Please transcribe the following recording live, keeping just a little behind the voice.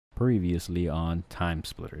previously on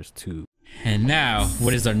Timesplitters 2. And now,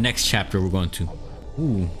 what is our next chapter we're going to?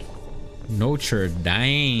 Ooh, Nurture,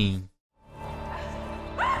 dang.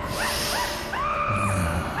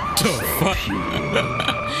 The fuck?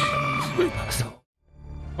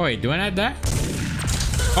 Oh wait, do I not die?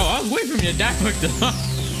 Oh, I was waiting for me to die quick though.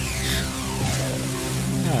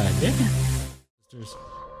 God damn.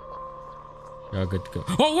 Y'all good to go.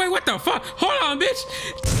 Oh wait, what the fuck? Hold on, bitch.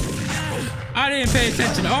 I didn't pay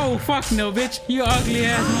attention. Oh fuck no, bitch. You ugly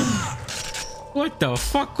ass mother. What the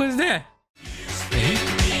fuck was that? Okay,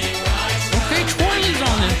 20s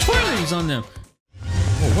on them. 20s on them.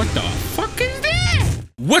 Oh, what the fuck is that?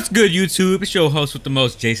 What's good, YouTube? It's your host with the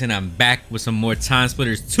most, Jason. I'm back with some more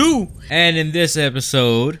Timesplitters 2. And in this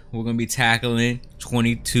episode, we're going to be tackling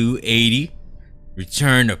 2280.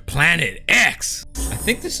 Return to Planet X. I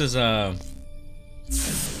think this is that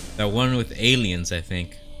one with aliens, I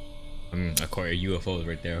think. I mean, of course, UFOs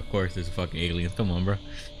right there. Of course, there's fucking aliens. Come on, bro.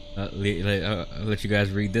 I'll let you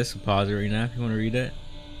guys read this. Pause it right now if you want to read that.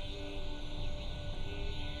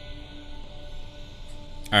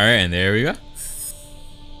 Alright, and there we go.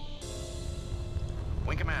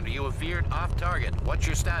 Wing Commander, you have veered off target. What's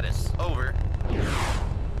your status? Over.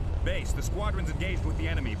 Base, the squadron's engaged with the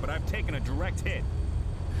enemy, but I've taken a direct hit.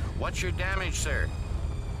 What's your damage, sir?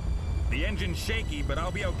 The engine's shaky, but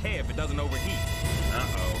I'll be okay if it doesn't overheat.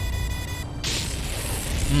 Uh-oh.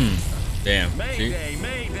 Damn. Mayday,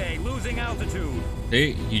 mayday, losing altitude.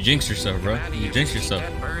 See, you jinxed yourself, bro. Commander, You jinxed yourself.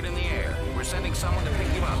 That bird in the air. We're sending someone to pick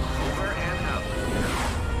you up. Over and out.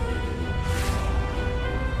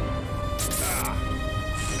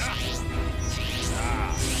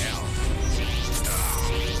 Hell.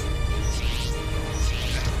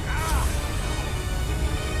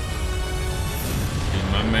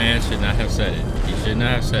 My man should not have said it. He should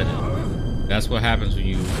not have said it. That's what happens when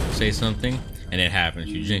you say something and it happens.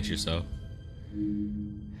 You jinx yourself.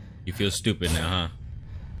 You feel stupid now, huh?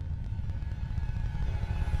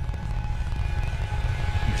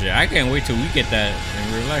 Yeah, I can't wait till we get that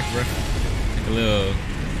in real life, bro. Like a little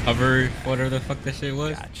hover, whatever the fuck that shit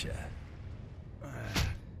was. Gotcha.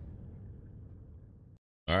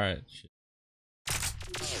 Alright.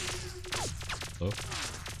 Oh.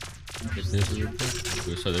 Is this real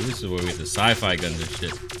quick? So this is where we get the sci-fi guns and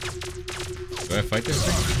shit. Do I fight this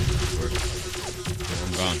thing? Or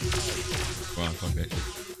I'm gone. Come on, fuck that shit.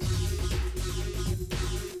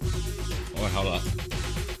 Oh, hold up.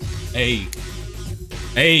 Hey.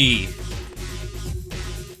 Hey.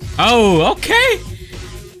 Oh, okay.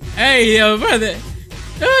 Hey, yo, brother.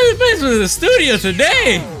 This place was the studio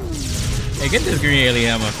today. Hey, get this green alien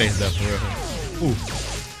out of my face, though, for real. Ooh.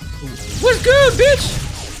 What's good, bitch?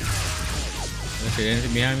 Is there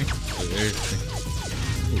anything behind me? Oh, there's the thing.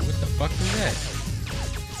 Ooh, what the fuck is that?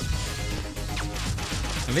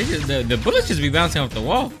 I mean, the bullets just be bouncing off the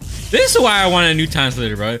wall. This is why I want a new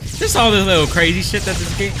Timesplitter, bro. Just all this little crazy shit that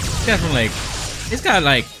this game got from like, it's got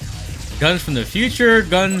like guns from the future,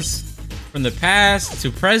 guns from the past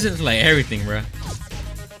to present, like everything, bro.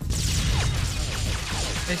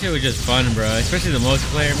 That shit was just fun, bro. Especially the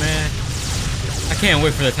multiplayer, man. I can't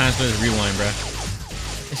wait for the Timesplitters Rewind, bro.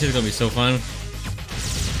 This shit's gonna be so fun.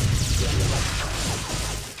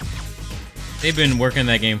 They've been working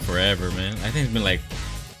that game forever, man. I think it's been like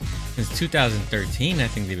since 2013. I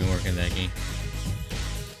think they've been working that game,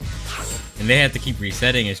 and they had to keep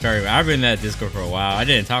resetting and starting. I've been in that Discord for a while. I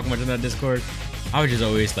didn't talk much in that Discord. I was just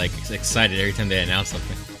always like excited every time they announced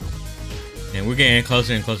something. And we're getting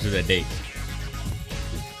closer and closer to that date.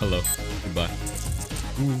 Hello, goodbye.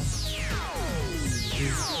 Ooh.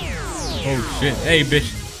 Oh shit! Hey,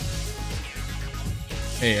 bitch.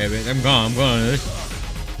 Hey, bitch. I'm gone. I'm going.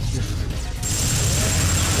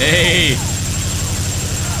 Hey!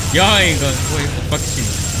 Y'all ain't gonna. Wait, what the fuck is you?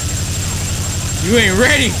 You ain't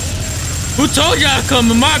ready! Who told y'all to come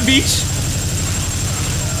to my beach?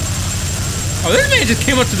 Oh, this man just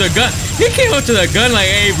came up to the gun. He came up to the gun like,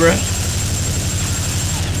 hey, bro.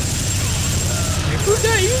 Hey, who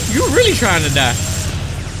died? You really trying to die.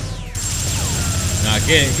 Nah,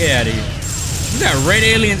 get out of here. You got red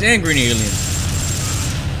aliens and green aliens.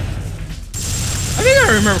 I think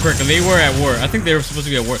I remember correctly. They were at war. I think they were supposed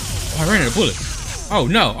to be at war. Oh, I ran out of bullets. Oh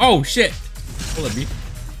no! Oh shit! Pull it, B.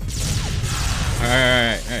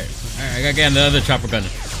 Alright. I gotta get the other chopper gun.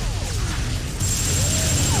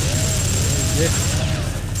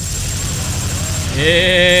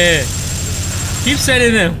 Yeah. Keep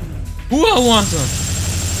setting them. Who else wants them?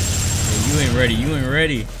 Hey, you ain't ready. You ain't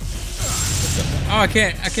ready. Oh, I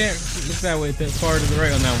can't look that way. That far to the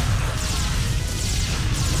right on that one.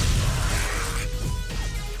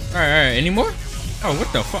 Alright. Any more? Oh,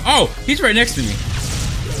 what the fuck? Oh, he's right next to me.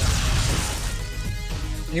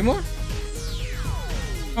 Any more?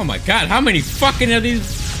 Oh my god, how many fucking of these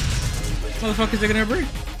motherfuckers are gonna bring?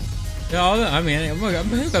 Yeah, all the, I mean, I'm gonna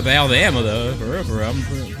pick up all the ammo though. For real, for real. I'm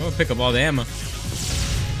gonna pick up all the ammo.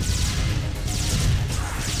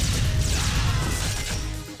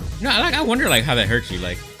 No, like I wonder like how that hurts you.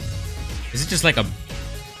 Like, is it just like a?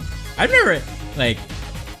 I've never like.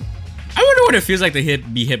 I wonder what it feels like to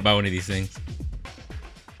be hit by one of these things.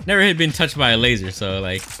 Never had been touched by a laser, so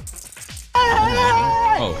like.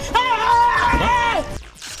 Oh. What?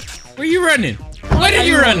 Where you running? Where are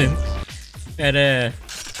you running? That man,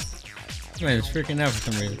 it's freaking out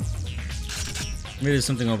for some reason. Maybe there's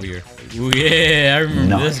something over here. Ooh, yeah, I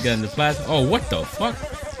remember this gun, the plasma. Oh, what the fuck?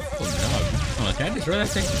 Oh, dog. Hold on, can I destroy that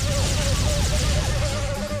thing?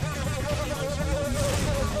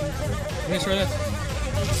 Can I destroy that?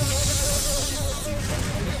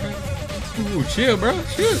 Ooh, chill, bro.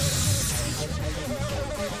 Shoot.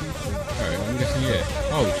 Alright, let me get some, yeah.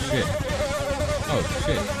 Oh, shit. Oh,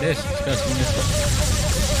 shit. That's disgusting as fuck.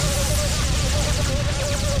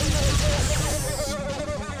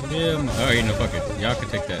 Alright, no, fuck it. Y'all can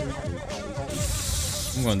take that.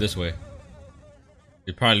 I'm going this way.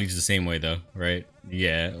 It probably leads the same way, though, right?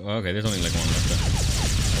 Yeah. Okay, there's only like one left,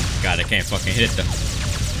 though. God, I can't fucking hit it, though.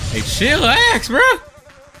 Hey, chillax, bro!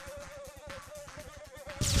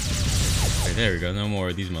 Okay, there we go. No more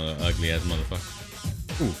of these ugly-ass motherfuckers.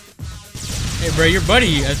 Ooh. Hey, bro, your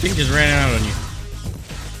buddy, I think, just ran out on you.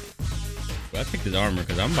 Well, I picked his armor,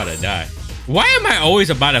 because I'm about to die. Why am I always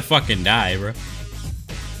about to fucking die, bro?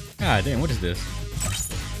 God damn, what is this?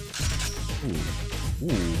 Ooh.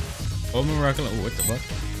 Ooh. Oh, miracle. Oh, what the fuck?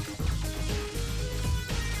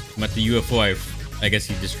 I'm at the UFO I guess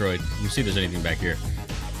he destroyed. Let me see if there's anything back here.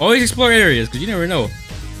 Always explore areas, because you never know.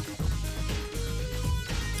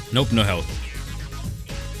 Nope, no health.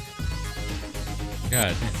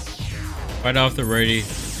 God damn. Fight off the raid.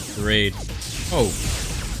 Oh.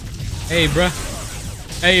 Hey, bruh.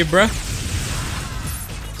 Hey, bruh.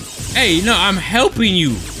 Hey, no, I'm helping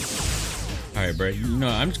you. Alright, bro. You know,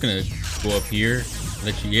 I'm just gonna go up here.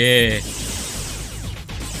 Let you, yeah.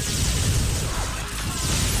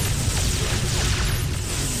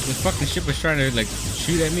 The fucking ship was trying to like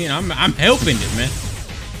shoot at me, and I'm helping it, man.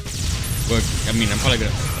 But I mean, I'm probably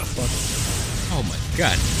gonna. Oh my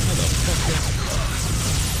god! How the fuck?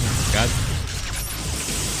 Oh my god!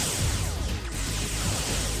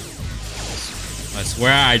 I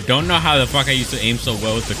swear, I don't know how the fuck I used to aim so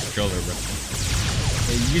well with the controller, bro.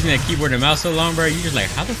 Using that keyboard and mouse so long, bro, you're just like,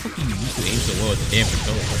 how the fuck do you used to aim so well with the damn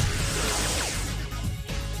controller, bro?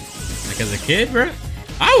 Like as a kid, bro,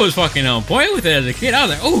 I was fucking on point with it as a kid. I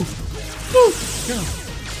was like, ooh, ooh, go.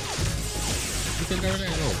 You think over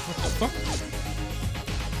there? Oh, what the fuck?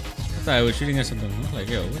 I thought I was shooting at something. I was like,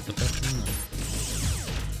 yo, what the fuck?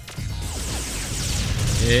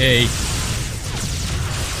 Hey,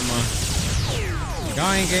 come on.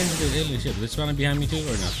 Y'all ain't getting to the alien ship. This one behind me too,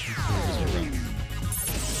 or not?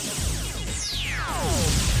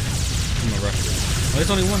 Come on, bro. Oh, there's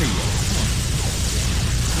only one of you. Come on.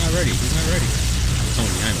 He's not ready. He's not ready. It's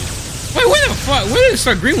only behind me. Wait, where the fuck? Where did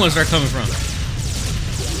the green one start coming from?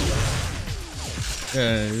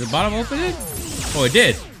 The bottom open it? Oh, it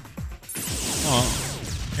did. Oh,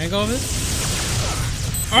 can't go over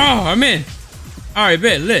this? Oh, I'm in. All right,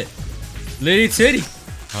 bet. Lit. Litty titty.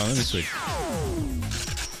 Oh, let me switch.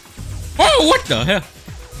 Oh, what the hell?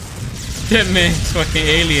 That man's fucking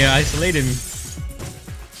alien isolated me.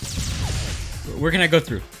 Where can I go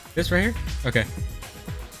through? This right here? Okay.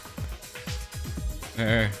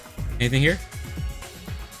 Anything here?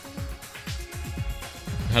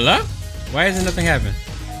 Hello? Why isn't nothing happening?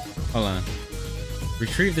 Hold on.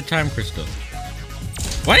 Retrieve the time crystal.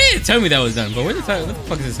 Why didn't you tell me that was done? But where the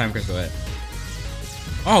fuck is this time crystal at?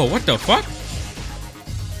 Oh, what the fuck?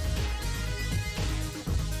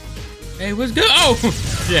 Hey, what's good? Oh,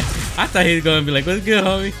 yeah. I thought he was gonna be like, what's good,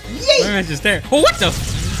 homie? My man's just there. Oh, what the?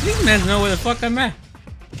 These men know where the fuck I'm at.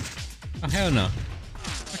 Oh, hell no.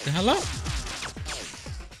 What the hello?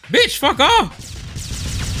 Bitch, fuck off.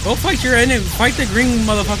 Go fight your enemy. Fight the green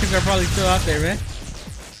motherfuckers that are probably still out there, man.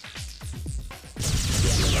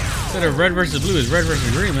 Instead of red versus blue, it's red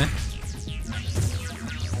versus green, man.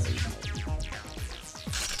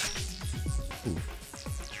 Ooh.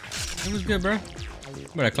 It was good, bro.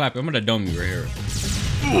 I'm gonna clap. I'm gonna dome you right here.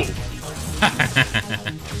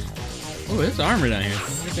 Oh, there's armor down here.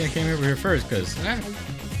 I think I came over here first because I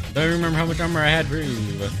don't remember how much armor I had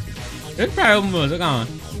previously, but it's probably almost gone.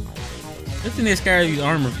 Let's need to scare these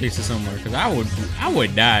armor pieces somewhere because I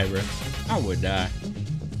would die, bro. I would die.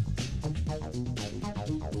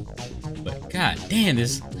 But god damn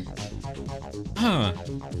this.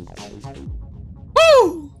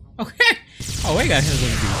 Woo! Okay. Oh, wait, guys.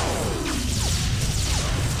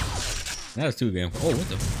 That was 2 again. Oh, what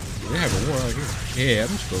the? They have a war out here. Yeah, I'm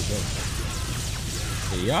just gonna go.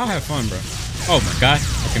 Yeah, y'all have fun, bro. Oh my god.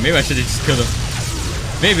 Okay, maybe I should have just killed him.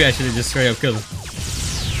 Maybe I should have just straight up killed him.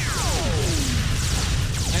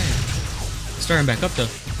 Hey. Starting back up though.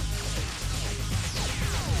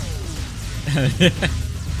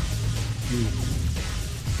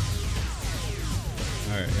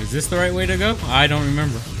 Alright, is this the right way to go? I don't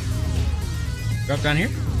remember. Drop down here?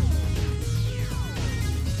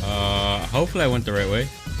 Hopefully I went the right way.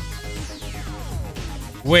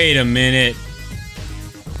 Wait a minute.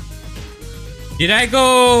 Did I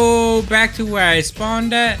go back to where I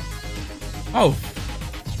spawned at? Oh.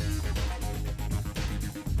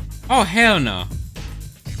 Oh, hell no.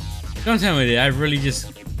 Don't tell me that. I really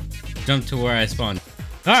just jumped to where I spawned.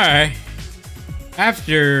 Alright.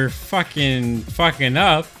 After fucking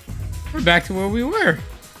up, we're back to where we were.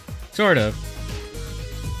 Sort of.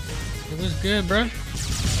 It was good, bro.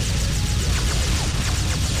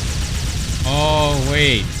 Oh,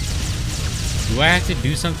 wait. Do I have to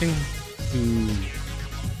do something to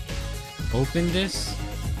open this?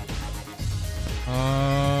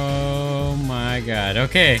 Oh my god.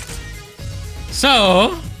 Okay.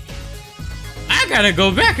 So, I gotta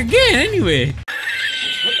go back again anyway.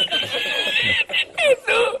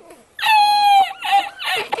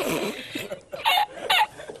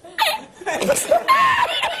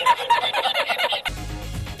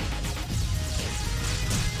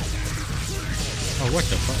 Oh, what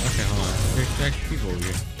the fuck? Okay, hold on. There's actually people over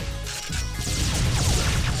here.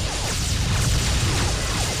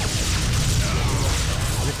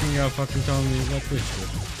 Everything y'all fucking told me about this shit.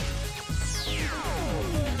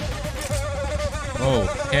 Oh,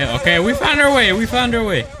 okay, okay, we found our way. We found our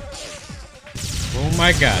way. Oh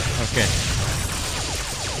my god. Okay.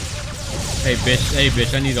 Hey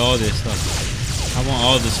bitch, I need all this stuff. I want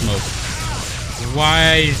all the smoke.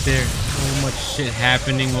 Why is there so much shit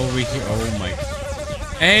happening over here? Oh my.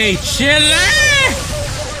 Hey, chill!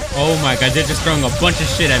 Oh my god, they're just throwing a bunch of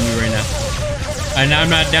shit at me right now. And I'm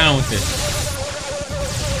not down with this.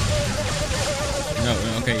 No,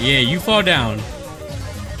 okay, yeah, you fall down. Oh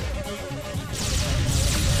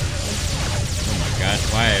my god,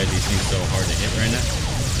 why are these things so hard to hit right now?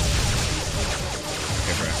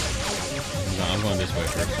 Okay, bro. I'm going this way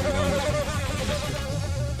first. I'm going this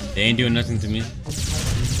way. They ain't doing nothing to me.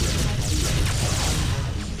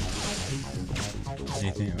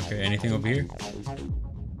 Anything? Okay, anything over here?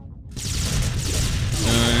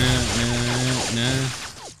 Nah.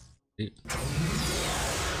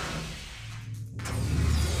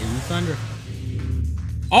 Thunder.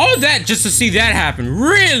 All that just to see that happen?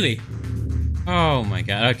 Really? Oh my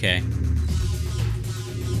god, okay.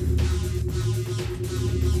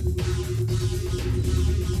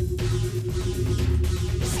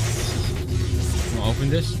 Open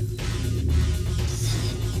this?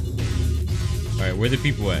 Alright, where the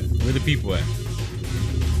people at? Where the people at?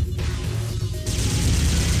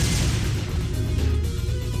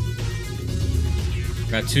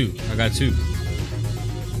 Got two. I got two.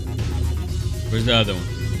 Where's the other one?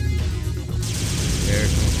 There.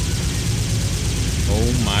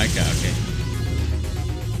 Oh my god, okay.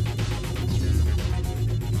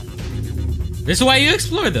 This is why you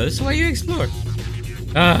explore though. This is why you explore.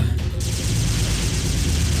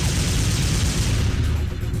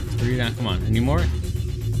 Three down. Come on. Any more?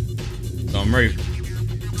 So I'm ready.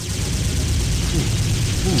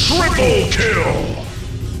 Triple kill!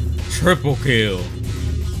 Triple kill.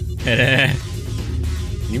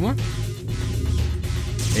 Any more?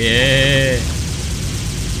 Yeah.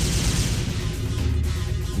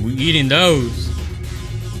 We eating those.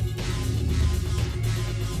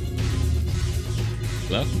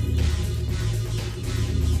 Hello?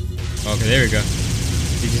 Okay, there we go.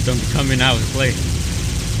 They just don't be coming out with play.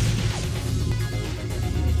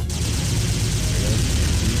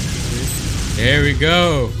 There we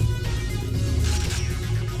go.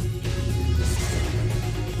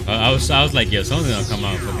 I was like, yo, something's gonna come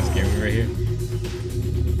out and fucking scare me right here.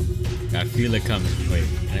 I feel it coming. Wait,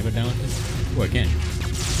 can I go down with this? Oh, I can.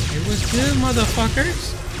 It was good,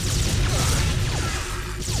 motherfuckers.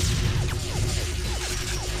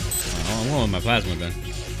 Oh, I'm going with my plasma gun.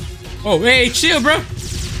 Oh, hey, chill, bro.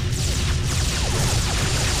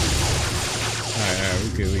 Alright,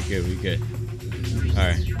 we good.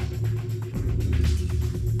 Alright.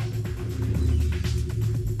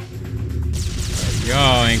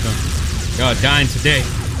 Y'all ain't gonna. Y'all dying today.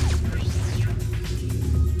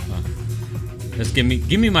 Let's give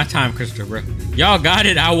me my time crystal, bro. Y'all got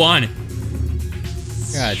it. I want it.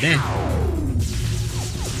 God damn.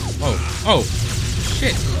 Oh,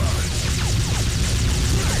 shit.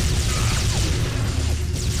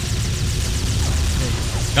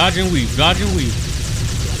 Dodge and weave, dodge and weave.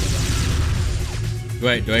 Do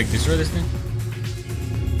I destroy this thing?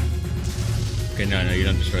 Okay, no, you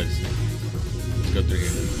don't destroy this thing. Let's go through here.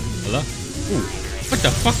 Hello? Ooh, what the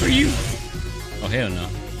fuck are you? Oh, hell no.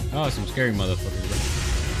 Oh, some scary motherfuckers,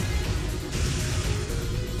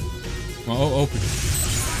 bro. Oh, open.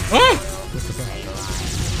 Oh! What the fuck?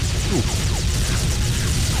 Ooh.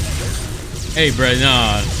 Hey, bro,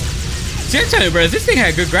 nah. See, I'm telling you, bro, if this thing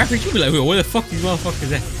had good graphics, you'd be like, where the fuck these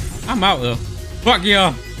motherfuckers at? I'm out, though. Fuck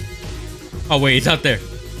y'all. Oh, wait, it's out there.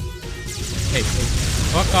 Hey,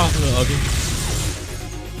 fuck off, little ugly.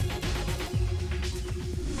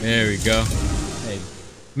 There we go. Hey,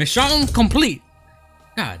 mission complete.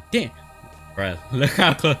 God damn. Bro, look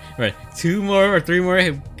how close. Right, 2 more or 3 more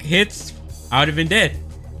hits, I would have been dead.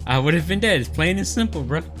 I would have been dead. It's plain and simple,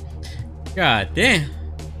 bro. God damn.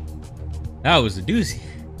 That was a doozy.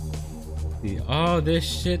 See all this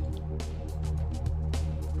shit.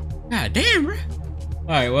 God damn, bro.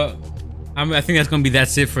 Alright, well, I think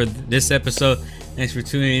that's it for this episode. Thanks for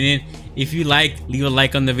tuning in. If you like, leave a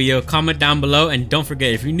like on the video, comment down below, and don't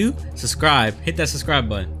forget, if you're new, subscribe. Hit that subscribe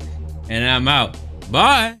button. And I'm out.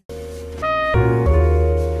 Bye.